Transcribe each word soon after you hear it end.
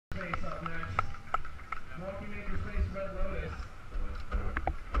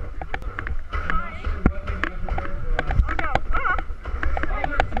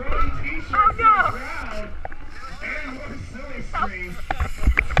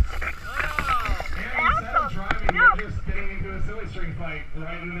string fight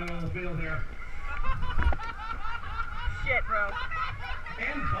right in the middle of the field here. Shit, bro.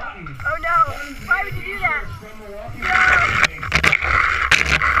 And buttons. Oh no! Why would you do that? No!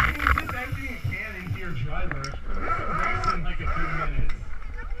 Just emptying a can into your driver. Race in like a few minutes.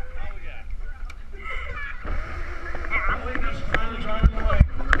 Oh yeah. I think he's trying to drive him away.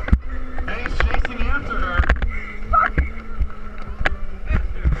 And he's chasing after her. Fuck!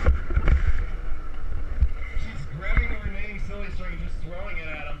 She's grabbing the remaining silly string and just throwing it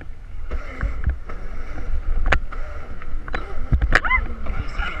at him.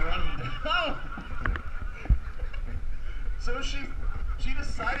 He's trying to run him down. So she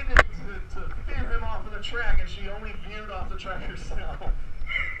decided to veer him off of the track, and she only veered off the track herself.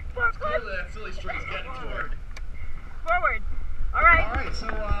 It's clear that silly string's getting to her. Forward. Alright. Alright, so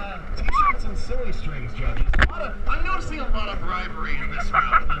t-shirts and silly strings, judges. I'm noticing a lot of bribery in this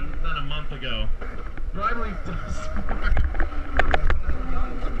round than a month ago. Bribery does work.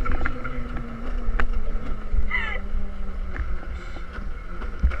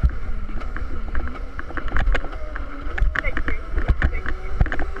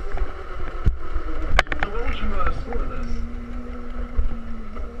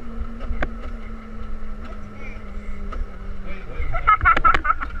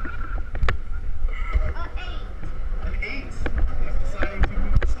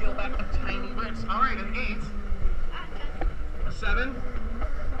 Alright, an 8. A 7.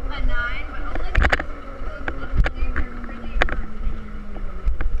 A 9, but only because they were really hard.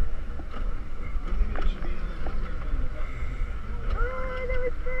 Oh, that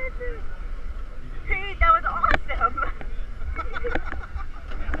was perfect.